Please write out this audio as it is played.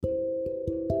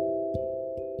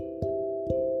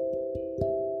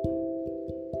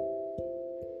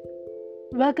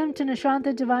Welcome to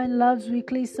Nishanta Divine Love's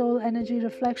weekly soul energy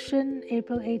reflection,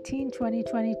 April 18,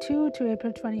 2022 to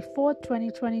April 24th,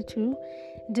 2022.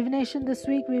 Divination this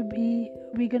week, we're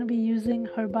going to be using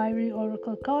Herbiary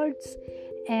Oracle cards,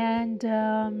 and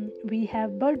we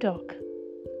have Burdock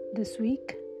this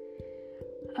week.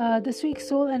 This week's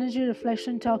soul energy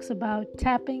reflection talks about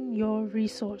tapping your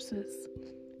resources.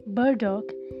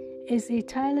 Burdock is a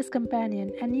tireless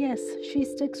companion, and yes, she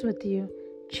sticks with you,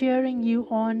 cheering you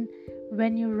on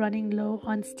when you're running low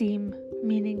on steam,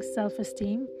 meaning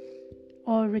self-esteem,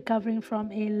 or recovering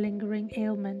from a lingering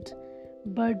ailment.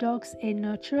 Burdock's a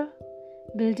nurturer,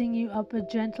 building you up with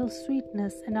gentle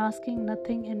sweetness and asking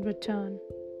nothing in return.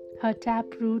 Her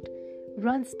taproot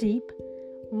runs deep.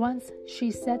 Once she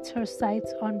sets her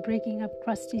sights on breaking up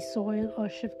crusty soil or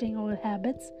shifting old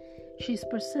habits, she's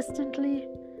persistently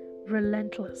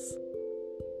relentless.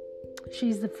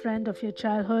 She's the friend of your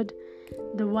childhood,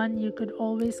 the one you could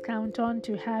always count on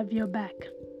to have your back.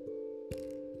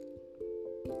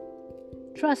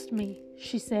 Trust me,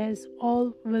 she says,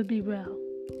 all will be well.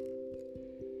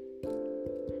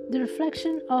 The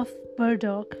reflection of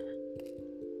Burdock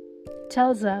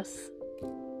tells us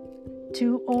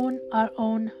to own our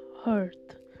own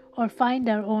hurt or find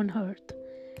our own hurt.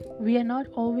 We are not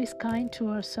always kind to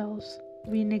ourselves.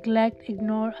 We neglect,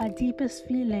 ignore our deepest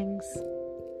feelings.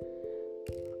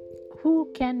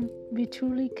 Who can we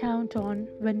truly count on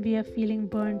when we are feeling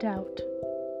burned out?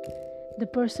 The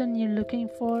person you're looking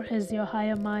for is your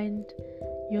higher mind,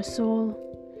 your soul,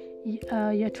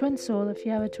 your twin soul, if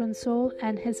you have a twin soul,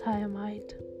 and his higher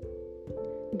mind.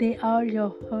 They are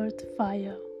your hearth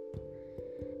fire.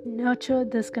 Nurture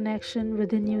this connection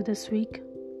within you this week.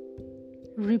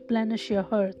 Replenish your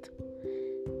hearth.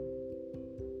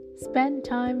 Spend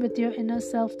time with your inner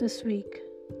self this week.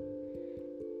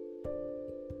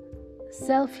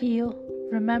 Self-heal,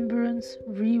 remembrance,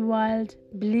 rewild,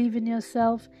 believe in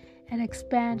yourself, and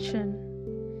expansion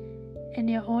in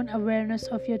your own awareness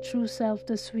of your true self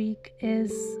this week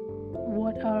is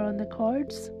what are on the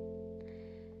cards.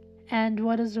 And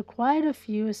what is required of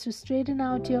you is to straighten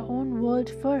out your own world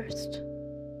first.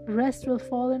 Rest will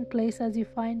fall in place as you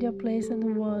find your place in the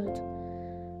world,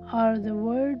 are the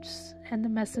words and the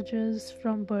messages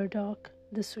from Burdock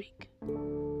this week.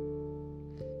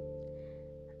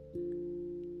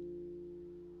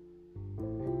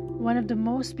 One of the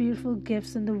most beautiful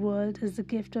gifts in the world is the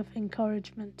gift of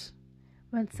encouragement.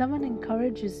 When someone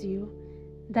encourages you,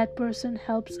 that person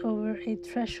helps over a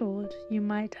threshold you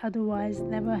might otherwise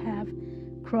never have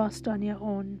crossed on your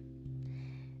own.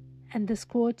 And this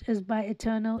quote is by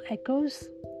Eternal Echoes,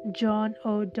 John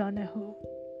O'Donoghue.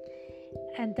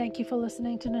 And thank you for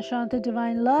listening to Nishanta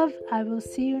Divine Love. I will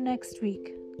see you next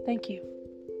week. Thank you.